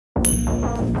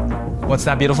What's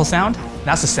that beautiful sound?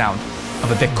 That's the sound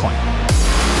of a Bitcoin.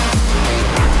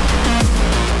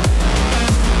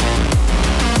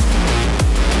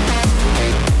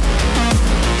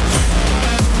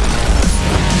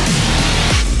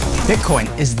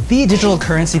 Bitcoin is the digital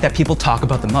currency that people talk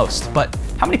about the most, but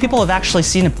how many people have actually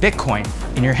seen a Bitcoin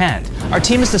in your hand? Our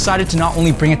team has decided to not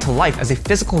only bring it to life as a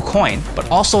physical coin,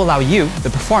 but also allow you, the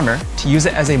performer, to use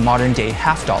it as a modern-day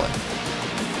half-dollar.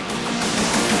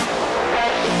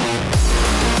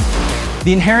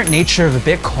 The inherent nature of a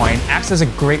Bitcoin acts as a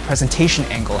great presentation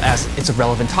angle as it's a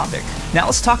relevant topic. Now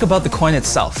let's talk about the coin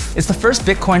itself. It's the first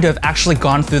Bitcoin to have actually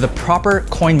gone through the proper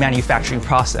coin manufacturing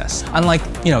process.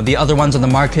 Unlike, the other ones on the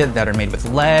market that are made with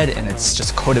lead and it's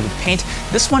just coated with paint,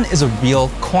 this one is a real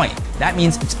coin. That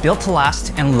means it's built to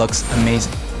last and looks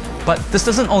amazing. But this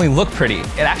doesn't only look pretty,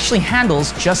 it actually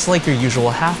handles just like your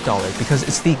usual half-dollar because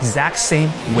it's the exact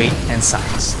same weight and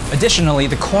size. Additionally,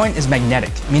 the coin is magnetic,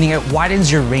 meaning it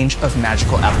widens your range of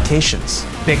magical applications.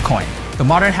 Bitcoin, the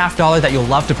modern half-dollar that you'll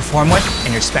love to perform with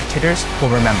and your spectators will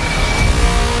remember.